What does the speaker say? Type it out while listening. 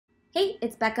Hey,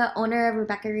 it's Becca, owner of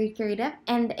Rebecca Reed Creative,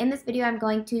 and in this video I'm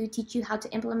going to teach you how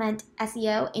to implement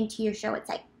SEO into your Showit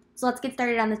site. So let's get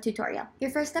started on this tutorial.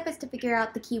 Your first step is to figure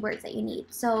out the keywords that you need.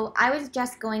 So I was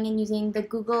just going and using the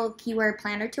Google Keyword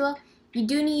Planner tool. You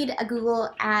do need a Google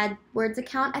AdWords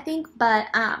account, I think, but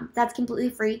that's completely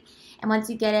free. And once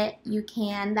you get it, you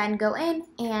can then go in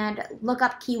and look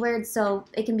up keywords. So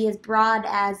it can be as broad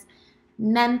as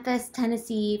Memphis,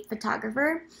 Tennessee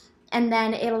photographer, and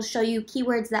then it'll show you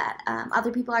keywords that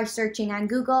other people are searching on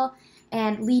Google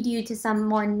and lead you to some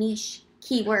more niche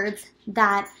keywords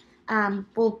that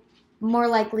will more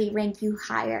likely rank you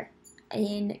higher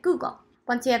in Google.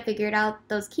 Once you have figured out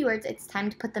those keywords, it's time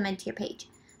to put them into your page.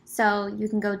 So you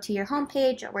can go to your home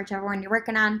page or whichever one you're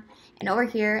working on, and over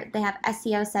here they have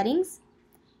SEO settings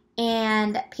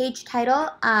and page title.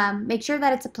 Make sure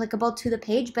that it's applicable to the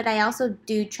page, but I also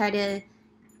do try to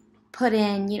put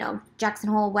in, Jackson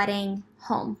Hole wedding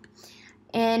home.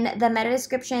 In the meta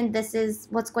description, this is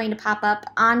what's going to pop up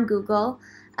on Google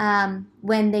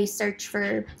when they search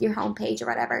for your homepage or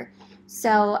whatever.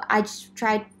 So I just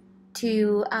tried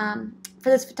to, for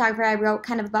this photographer, I wrote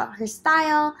kind of about her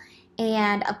style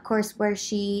and of course where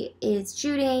she is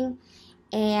shooting,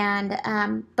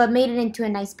 and but made it into a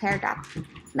nice paragraph.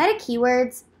 Meta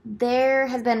keywords,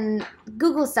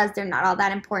 Google says they're not all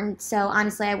that important, so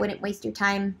honestly I wouldn't waste your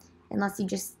time unless you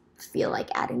just feel like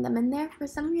adding them in there for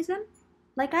some reason,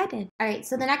 like I did. Alright,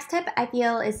 so the next tip I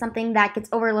feel is something that gets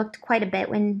overlooked quite a bit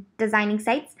when designing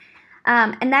sites,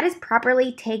 and that is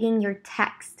properly tagging your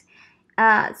text.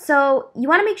 So you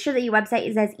want to make sure that your website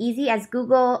is as easy as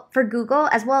Google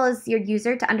as well as your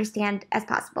user to understand as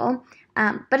possible.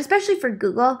 But especially for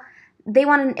Google, it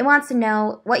wants to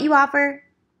know what you offer,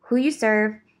 who you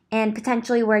serve, and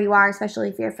potentially where you are, especially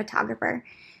if you're a photographer.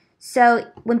 So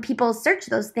when people search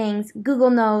those things, Google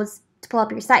knows to pull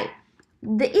up your site.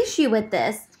 The issue with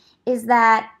this is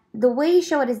that the way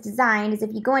Showit is designed is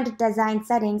if you go into design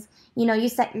settings, you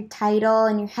set your title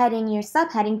and your heading and your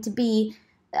subheading to be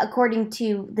according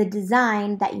to the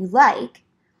design that you like,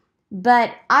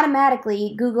 but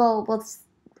automatically Google will,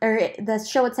 or the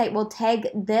Showit site will tag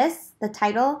this, the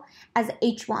title, as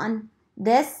H1,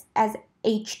 this as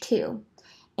H2.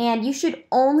 And you should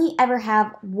only ever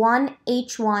have one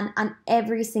H1 on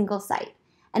every single site.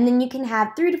 And then you can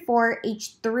have 3 to 4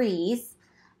 H3s,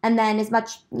 and then as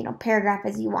much, paragraph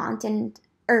as you want,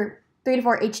 or 3 to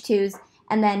 4 H2s,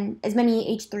 and then as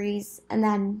many H3s, and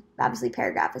then obviously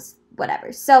paragraph is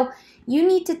whatever. So you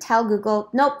need to tell Google,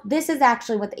 nope, this is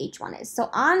actually what the H1 is. So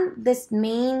on this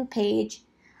main page,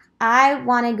 I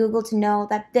wanted Google to know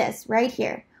that this right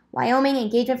here, Wyoming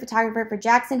engagement photographer for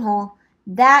Jackson Hole,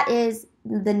 that is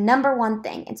the number one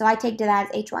thing. And so I tagged it as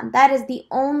H1. That is the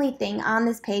only thing on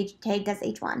this page tagged as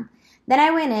H1. Then I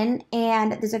went in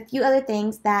and there's a few other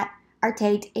things that are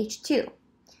tagged H2,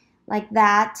 like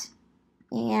that,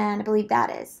 and I believe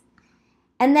that is.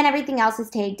 And then everything else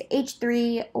is tagged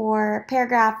H3 or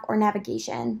paragraph or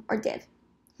navigation or div.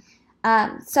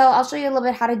 So I'll show you a little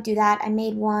bit how to do that. I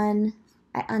made one,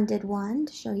 I undid one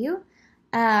to show you.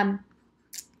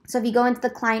 So if you go into the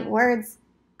client words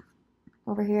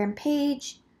over here in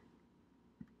page,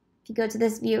 if you go to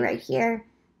this view right here,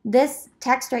 this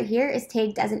text right here is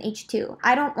tagged as an H2.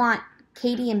 I don't want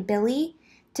Katie and Billy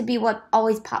to be what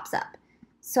always pops up.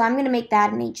 So I'm going to make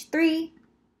that an H3.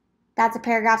 That's a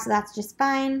paragraph, so that's just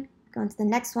fine. Go into the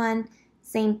next one,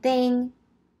 same thing,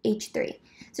 H3.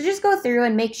 So just go through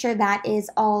and make sure that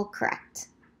is all correct.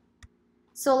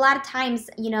 So a lot of times,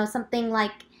 something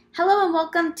like, hello and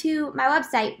welcome to my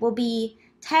website will be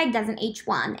tagged as an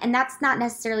H1, and that's not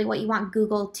necessarily what you want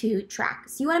Google to track.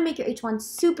 So you want to make your H1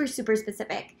 super, super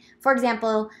specific. For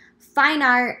example, fine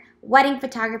art, wedding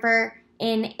photographer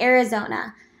in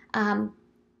Arizona,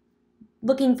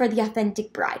 looking for the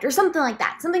authentic bride, or something like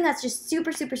that. Something that's just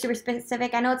super, super, super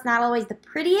specific. I know it's not always the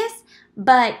prettiest,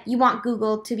 but you want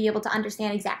Google to be able to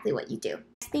understand exactly what you do.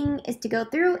 Next thing is to go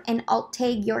through and alt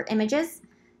tag your images.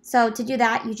 So to do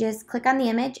that, you just click on the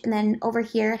image, and then over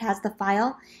here it has the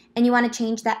file, and you want to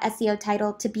change that SEO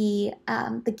title to be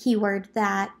the keyword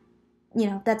that,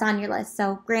 that's on your list.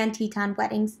 So Grand Teton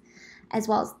Weddings, as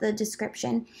well as the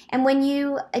description. And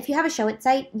if you have a Showit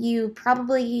site, you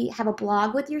probably have a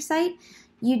blog with your site.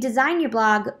 You design your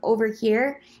blog over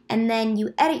here, and then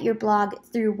you edit your blog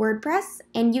through WordPress,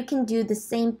 and you can do the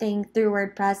same thing through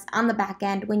WordPress on the back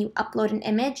end. When you upload an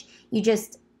image, you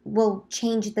just will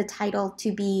change the title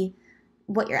to be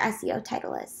what your SEO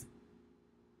title is.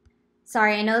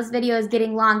 Sorry, I know this video is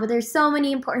getting long, but there's so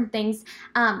many important things.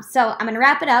 So I'm going to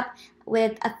wrap it up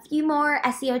with a few more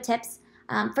SEO tips.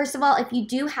 First of all, if you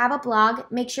do have a blog,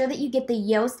 make sure that you get the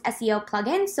Yoast SEO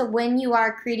plugin. So when you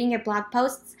are creating your blog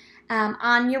posts,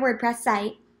 on your WordPress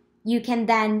site, you can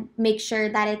then make sure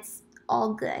that it's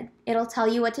all good. It'll tell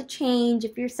you what to change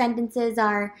if your sentences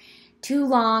are too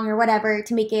long or whatever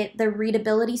to make it the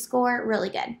readability score really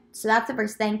good. So that's the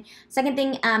first thing. Second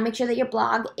thing, make sure that your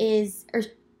blog is, or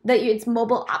that it's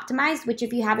mobile optimized, which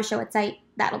if you have a Showit site,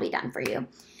 that'll be done for you.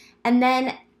 And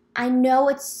then I know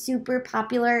it's super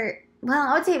popular. Well,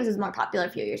 I would say it was more popular a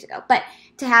few years ago, but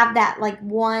to have that like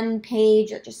one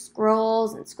page that just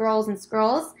scrolls and scrolls and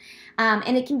scrolls,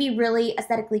 and it can be really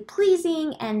aesthetically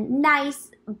pleasing and nice,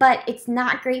 but it's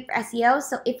not great for SEO.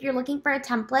 So if you're looking for a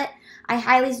template, I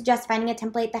highly suggest finding a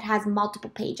template that has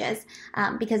multiple pages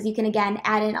because you can, again,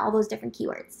 add in all those different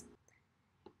keywords.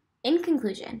 In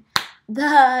conclusion,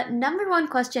 the number one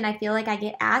question I feel like I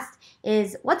get asked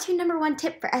is, what's your number one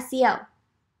tip for SEO?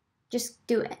 Just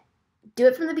do it. Do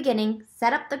it from the beginning.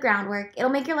 Set up the groundwork. It'll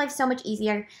make your life so much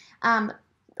easier.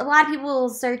 A lot of people will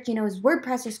search, is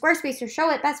WordPress or Squarespace or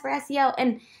Showit best for SEO?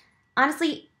 And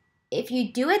honestly, if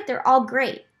you do it, they're all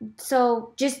great.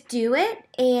 So just do it.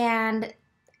 And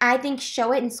I think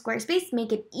Showit and Squarespace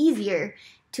make it easier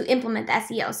to implement the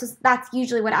SEO. So that's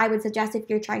usually what I would suggest if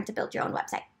you're trying to build your own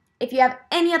website. If you have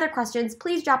any other questions,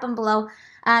 please drop them below.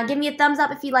 Give me a thumbs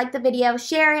up if you liked the video,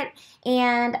 share it,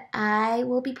 and I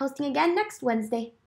will be posting again next Wednesday.